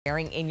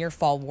wearing in your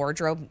fall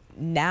wardrobe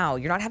now.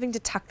 You're not having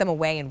to tuck them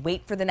away and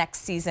wait for the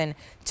next season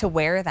to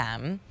wear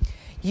them.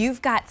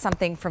 You've got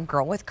something from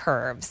Girl with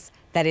Curves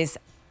that is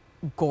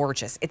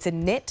gorgeous. It's a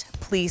knit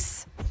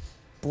Plisse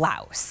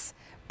blouse,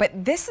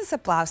 but this is a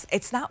blouse,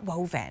 it's not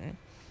woven.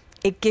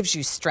 It gives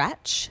you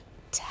stretch,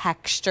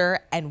 texture,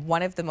 and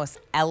one of the most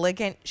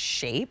elegant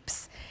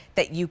shapes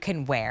that you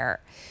can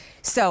wear.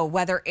 So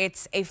whether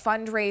it's a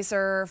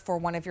fundraiser for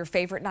one of your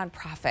favorite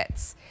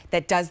nonprofits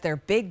that does their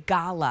big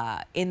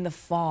gala in the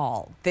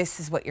fall,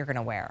 this is what you're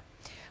gonna wear.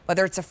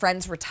 Whether it's a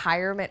friend's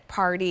retirement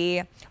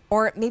party,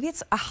 or maybe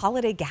it's a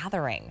holiday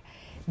gathering,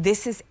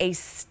 this is a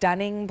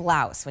stunning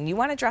blouse. When you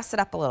wanna dress it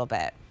up a little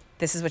bit,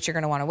 this is what you're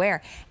gonna wanna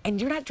wear. And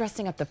you're not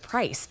dressing up the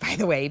price, by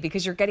the way,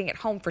 because you're getting it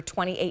home for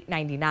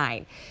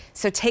 $28.99.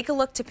 So take a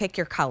look to pick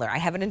your color. I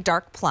have it in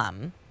dark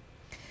plum.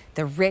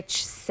 The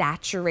rich,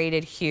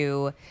 saturated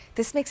hue.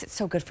 This makes it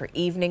so good for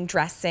evening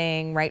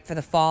dressing, right, for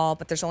the fall,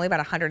 but there's only about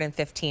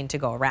 115 to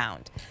go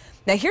around.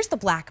 Now here's the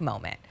black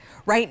moment,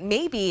 right?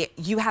 Maybe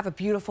you have a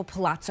beautiful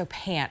palazzo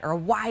pant or a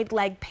wide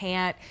leg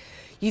pant.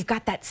 You've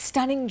got that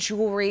stunning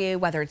jewelry,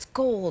 whether it's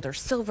gold or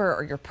silver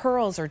or your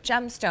pearls or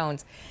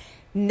gemstones.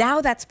 Now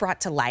that's brought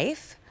to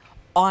life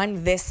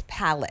on this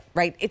palette,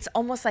 right? It's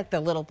almost like the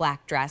little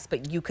black dress,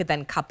 but you could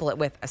then couple it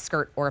with a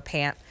skirt or a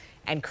pant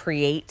and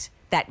create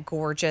that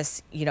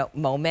gorgeous,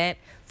 moment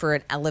for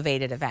an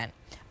elevated event.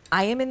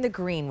 I am in the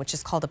green, which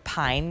is called a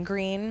pine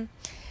green.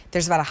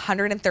 There's about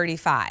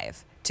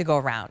 135 to go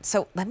around.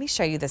 So let me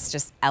show you this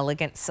just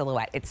elegant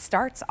silhouette. It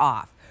starts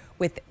off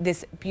with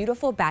this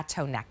beautiful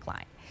bateau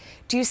neckline.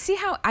 Do you see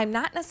how I'm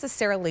not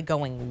necessarily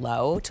going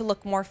low to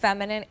look more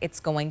feminine? It's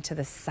going to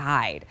the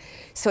side.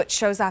 So it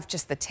shows off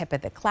just the tip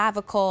of the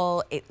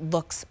clavicle. It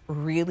looks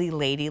really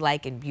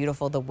ladylike and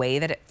beautiful the way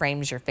that it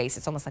frames your face.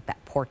 It's almost like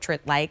that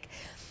portrait-like.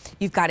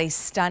 You've got a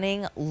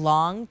stunning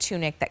long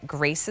tunic that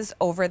graces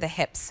over the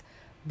hips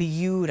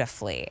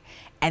beautifully.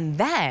 And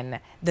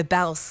then the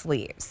bell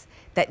sleeves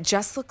that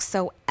just look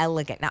so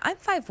elegant. Now I'm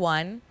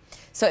 5'1",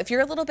 so if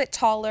you're a little bit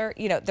taller,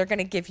 they're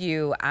gonna give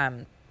you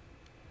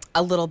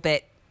a little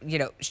bit,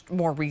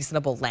 more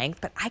reasonable length,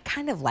 but I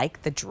kind of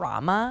like the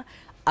drama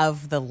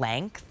of the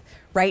length,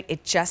 right?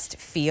 It just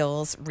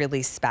feels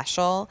really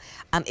special.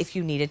 If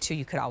you needed to,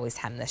 you could always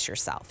hem this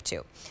yourself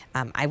too.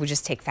 I would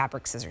just take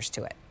fabric scissors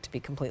to it, to be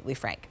completely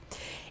frank.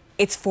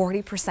 It's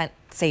 40%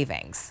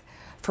 savings.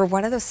 For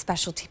one of those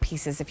specialty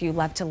pieces, if you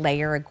love to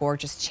layer a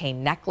gorgeous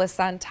chain necklace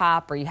on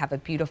top, or you have a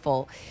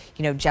beautiful,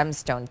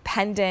 gemstone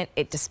pendant,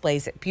 it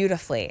displays it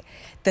beautifully.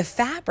 The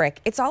fabric,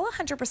 it's all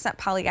 100%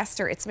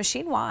 polyester, it's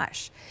machine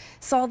wash.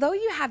 So although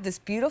you have this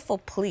beautiful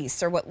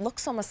Plisse, or what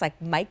looks almost like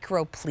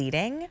micro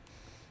pleating,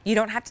 you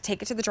don't have to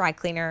take it to the dry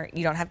cleaner,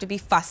 you don't have to be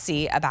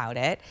fussy about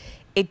it.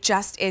 It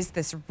just is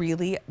this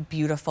really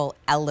beautiful,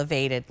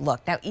 elevated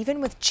look. Now,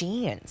 even with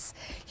jeans,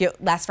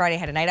 last Friday I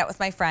had a night out with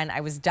my friend. I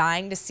was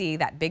dying to see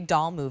that Big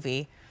Doll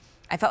movie.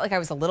 I felt like I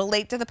was a little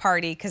late to the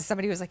party because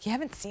somebody was like, you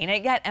haven't seen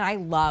it yet? And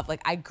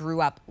I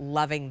grew up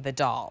loving the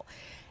doll.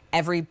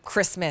 Every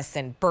Christmas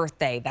and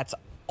birthday, that's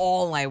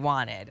all I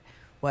wanted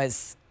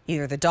was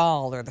either the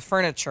doll or the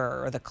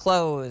furniture or the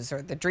clothes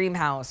or the dream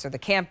house or the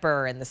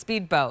camper and the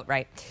speedboat,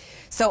 right?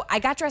 So I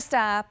got dressed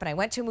up and I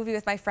went to a movie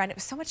with my friend. It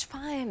was so much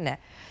fun.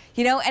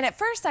 And at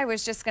first I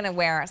was just gonna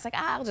wear, I was like,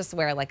 I'll just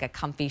wear like a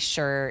comfy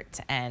shirt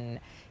and,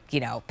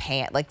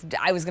 pant. Like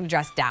I was gonna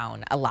dress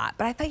down a lot.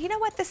 But I thought, you know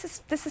what, this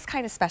is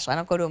kind of special. I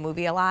don't go to a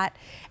movie a lot.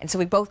 And so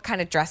we both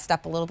kind of dressed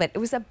up a little bit. It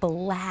was a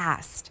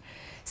blast.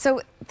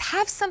 So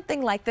have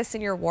something like this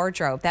in your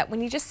wardrobe that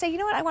when you just say, you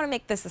know what, I wanna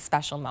make this a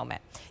special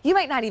moment. You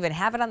might not even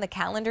have it on the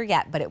calendar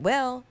yet, but it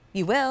will.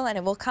 You will, and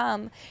it will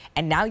come.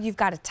 And now you've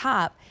got a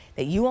top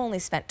that you only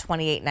spent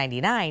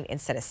 $28.99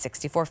 instead of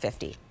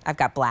 $64.50. I've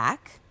got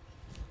black.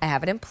 I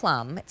have it in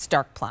plum, it's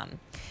dark plum.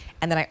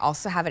 And then I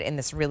also have it in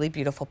this really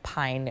beautiful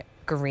pine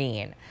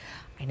green.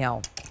 I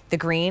know, the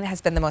green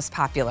has been the most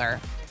popular.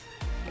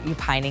 Are you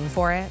pining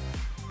for it?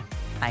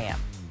 I am.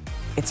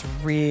 It's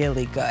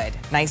really good,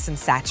 nice and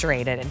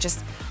saturated, and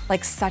just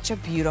like such a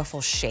beautiful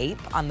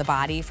shape on the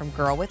body from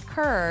Girl with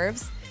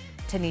Curves.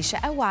 Tanisha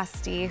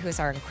Awasti,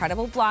 who's our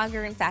incredible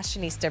blogger and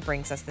fashionista,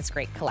 brings us this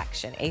great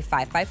collection,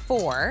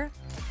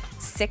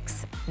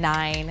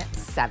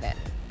 A554-697.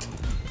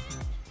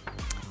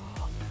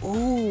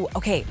 Ooh,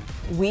 okay,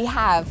 we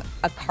have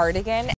a cardigan